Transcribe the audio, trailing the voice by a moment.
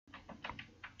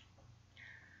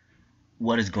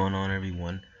What is going on,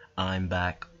 everyone? I'm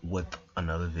back with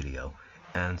another video,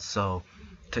 and so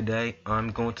today I'm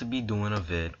going to be doing a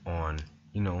vid on,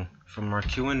 from our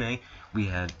Q&A. We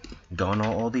had done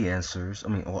all the answers,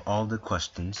 all the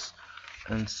questions,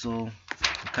 and so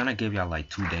I kind of gave y'all like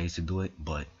 2 days to do it,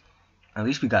 but at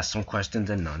least we got some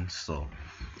questions and none. So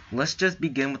let's just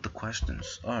begin with the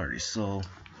questions. Alright, so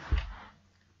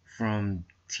from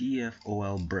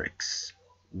TFOL Bricks,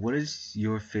 what is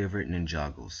your favorite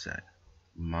Ninjago set?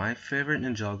 My favorite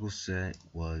Ninjago set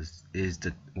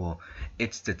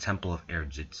it's the Temple of Air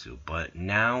Jitsu, but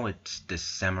now it's the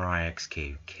Samurai X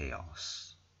Cave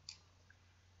Chaos.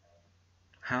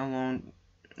 How long?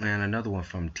 And another one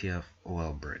from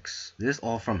TFOL Bricks. This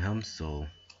all from him. So,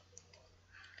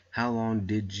 how long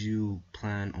did you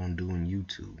plan on doing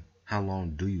YouTube? How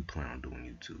long do you plan on doing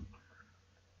YouTube?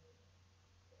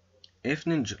 If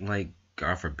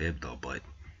God forbid though, but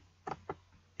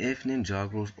if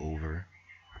Ninjago's over,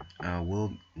 I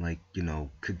will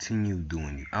continue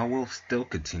doing it. I will still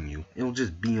continue. It'll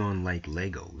just be on like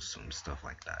Legos and stuff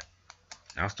like that.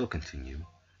 I'll still continue.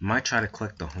 Might try to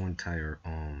collect the whole entire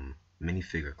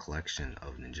minifigure collection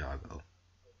of Ninjago.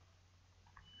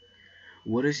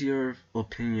 What is your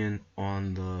opinion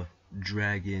on the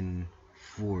Dragon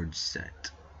Forge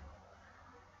set?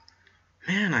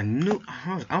 Man,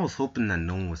 I was hoping that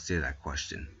no one would say that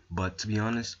question, but to be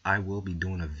honest, I will be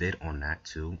doing a vid on that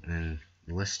too, and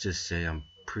let's just say I'm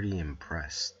pretty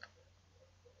impressed.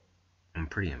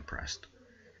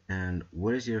 And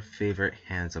what is your favorite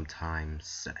Handsome Time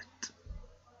set?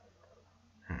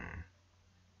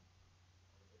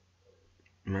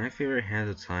 My favorite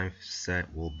Handsome Time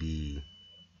set will be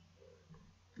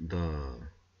the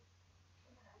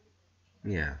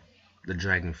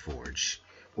Dragon Forge,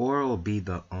 or it will be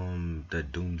the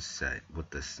Doom set with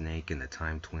the Snake and the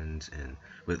Time Twins and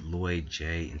with Lloyd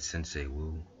J and Sensei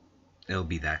Wu. It'll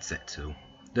be that set too.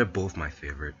 They're both my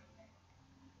favorite.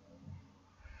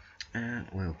 And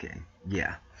well, okay,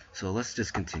 yeah. So let's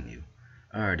just continue.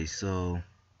 Alrighty, so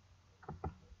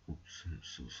oops, I'm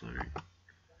so sorry.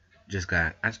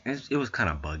 It was kind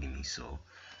of bugging me. So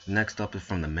next up is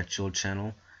from the Mitchell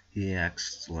channel. He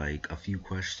asks like a few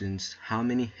questions. How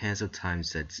many Handsome Time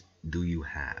sets do you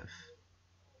have?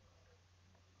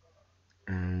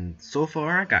 And so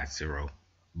far I got 0,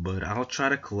 but I'll try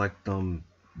to collect them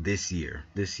this year.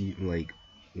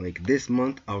 Like this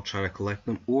month I'll try to collect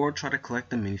them, or try to collect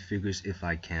the minifigures if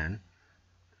I can.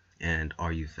 And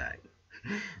are you fat?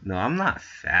 No, I'm not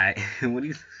fat. What do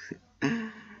you?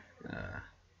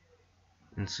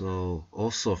 And so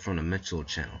also from the Mitchell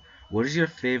channel, what is your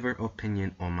favorite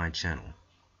opinion on my channel?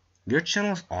 Your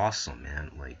channel's awesome,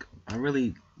 man. Like, I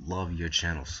really love your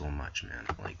channel so much, man.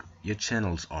 Like, your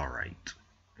channel's alright.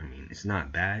 I mean, it's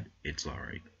not bad, it's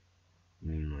alright. I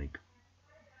mean, like,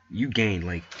 you gain,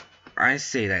 like, I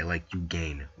say that like you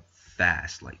gain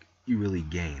fast. Like, you really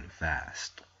gain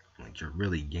fast. Like, you're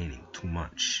really gaining too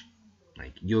much.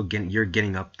 Like, you're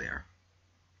getting up there.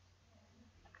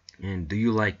 And do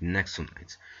you like Nexo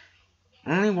Knights?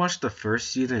 I only watched the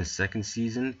first season and second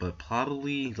season, but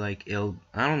probably like I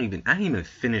didn't even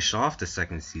finish off the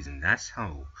second season. That's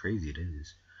how crazy it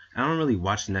is. I don't really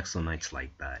watch Nexo Knights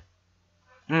like that.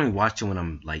 I only watch it when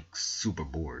I'm like super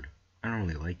bored. I don't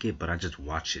really like it, but I just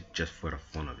watch it just for the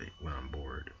fun of it when I'm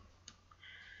bored.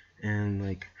 And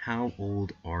like, how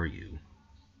old are you?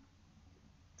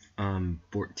 I'm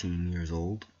 14 years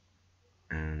old,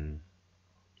 and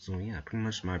so yeah, pretty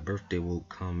much my birthday will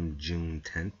come June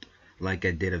 10th. Like,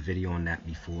 I did a video on that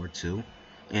before too,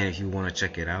 and if you want to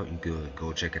check it out, you could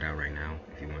go check it out right now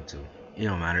if you want to. It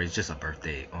don't matter, it's just a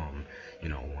birthday one. It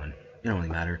don't really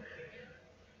matter.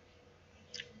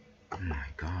 Oh my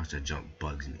gosh, that jump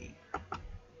bugs me.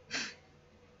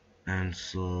 And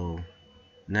so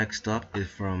next up is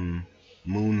from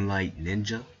Moonlight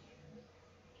Ninja,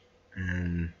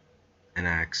 and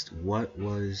asked, what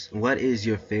is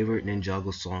your favorite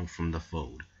Ninjago song from the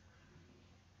fold?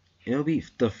 It'll be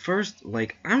the first,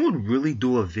 like, I would really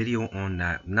do a video on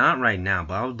that. Not right now,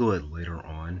 but I'll do it later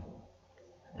on.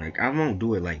 Like, I won't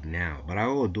do it like now, but I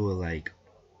will do it like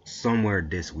somewhere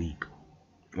this week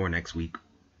or next week.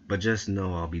 But just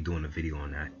know I'll be doing a video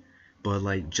on that. But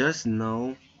like, just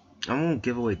know, I won't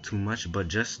give away too much, but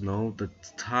just know the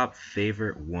top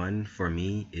favorite one for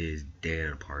me is Day of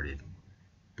the Departed.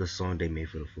 The song they made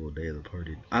for the full Day of the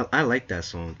Departed. I like that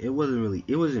song. It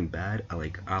wasn't bad.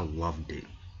 I loved it.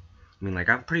 I mean, like,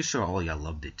 I'm pretty sure all y'all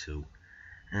loved it too.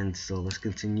 And so let's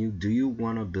continue. Do you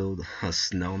want to build a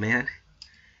snowman?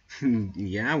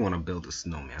 Yeah, I want to build a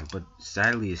snowman, but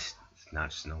sadly it's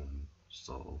not snowing,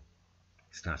 so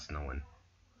it's not snowing.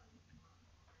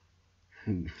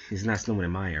 It's not snowing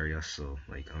in my area, so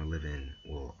like I live in.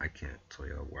 Well, I can't tell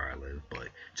you where I live, but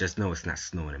just know it's not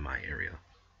snowing in my area.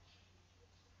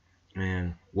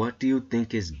 And what do you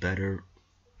think is better,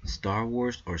 Star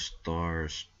Wars or Star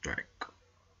Trek?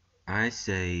 I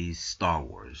say Star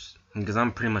Wars because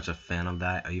I'm pretty much a fan of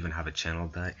that. I even have a channel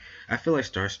of that. I feel like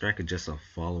Star Trek is just a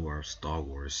follower of Star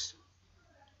Wars.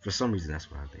 For some reason, that's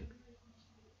what I think.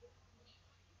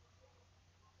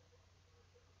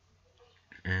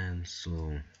 And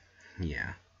so,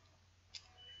 yeah.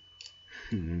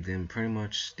 Then pretty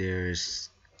much there's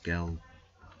Skell.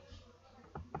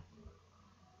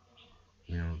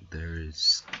 There's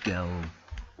Skell.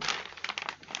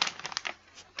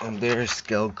 There's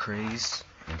Skell Craze.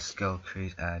 And Skell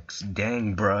Craze asks,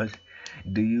 "Dang, bruh,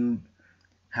 do you?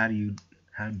 How do you?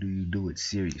 How do you do it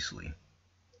seriously?"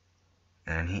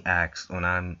 And he asks when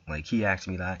I'm like he asked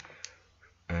me that,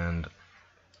 and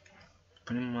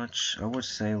pretty much I would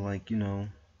say like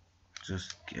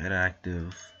just get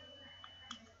active.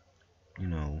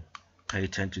 Pay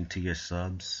attention to your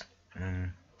subs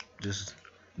and just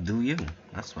do you.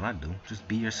 That's what I do. Just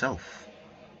be yourself.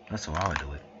 That's how I would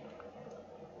do it.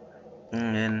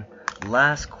 And then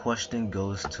last question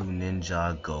goes to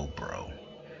Ninja Go Bro.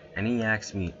 And he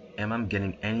asked me, am I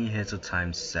getting any hits or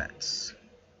time sets?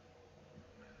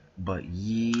 But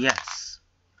yes,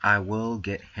 I will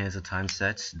get hands of time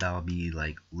sets. That'll be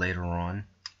like later on.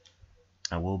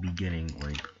 I will be getting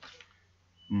like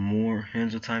more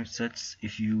hands of time sets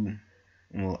if you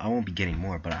well, I won't be getting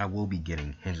more, but I will be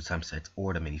getting hands of time sets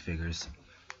or the minifigures.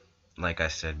 Like I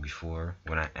said before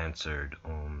when I answered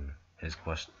his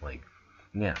question, like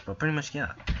yeah, but pretty much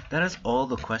yeah. That is all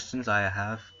the questions I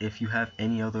have. If you have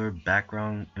any other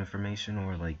background information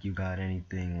or like you got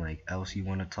anything like else you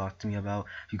want to talk to me about,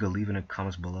 you could leave in the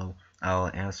comments below.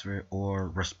 I'll answer it or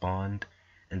respond.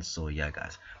 And so yeah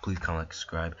guys, please comment,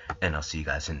 subscribe, and I'll see you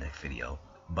guys in the next video.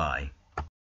 Bye.